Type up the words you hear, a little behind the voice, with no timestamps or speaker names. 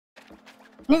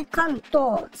ね、缶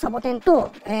とサボテン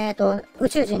と、宇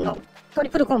宙人のトリ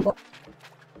プルコンボ。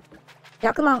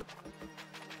100万。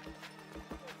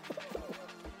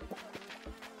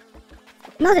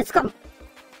なぜ掴む？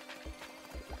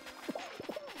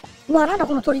うわ、なんだ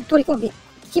この鳥コンビ。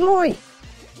キモい。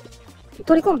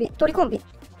鳥コンビ。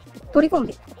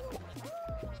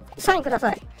サインくだ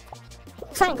さい。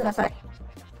サ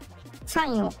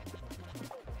インを。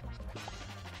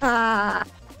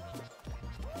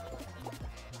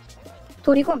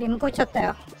鳥コンビ向こう行っちゃった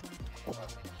よ。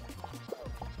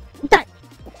痛い。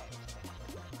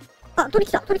あ、鳥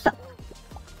来た。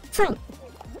サイ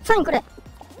ンくれ。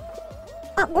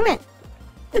あ、ごめん。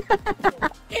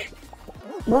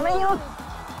ごめんよ。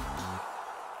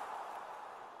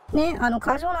ね、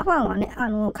過剰なファンはね、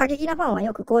過激なファンは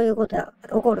よくこういうことが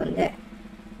起こるんで、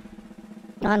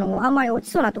あんまり落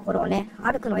ちそうなところをね、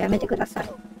歩くのやめてください。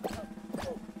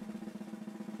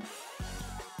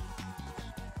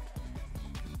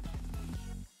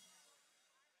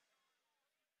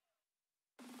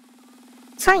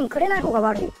サインくれない方が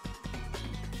悪い。フ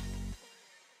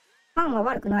ァンは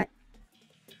悪くない。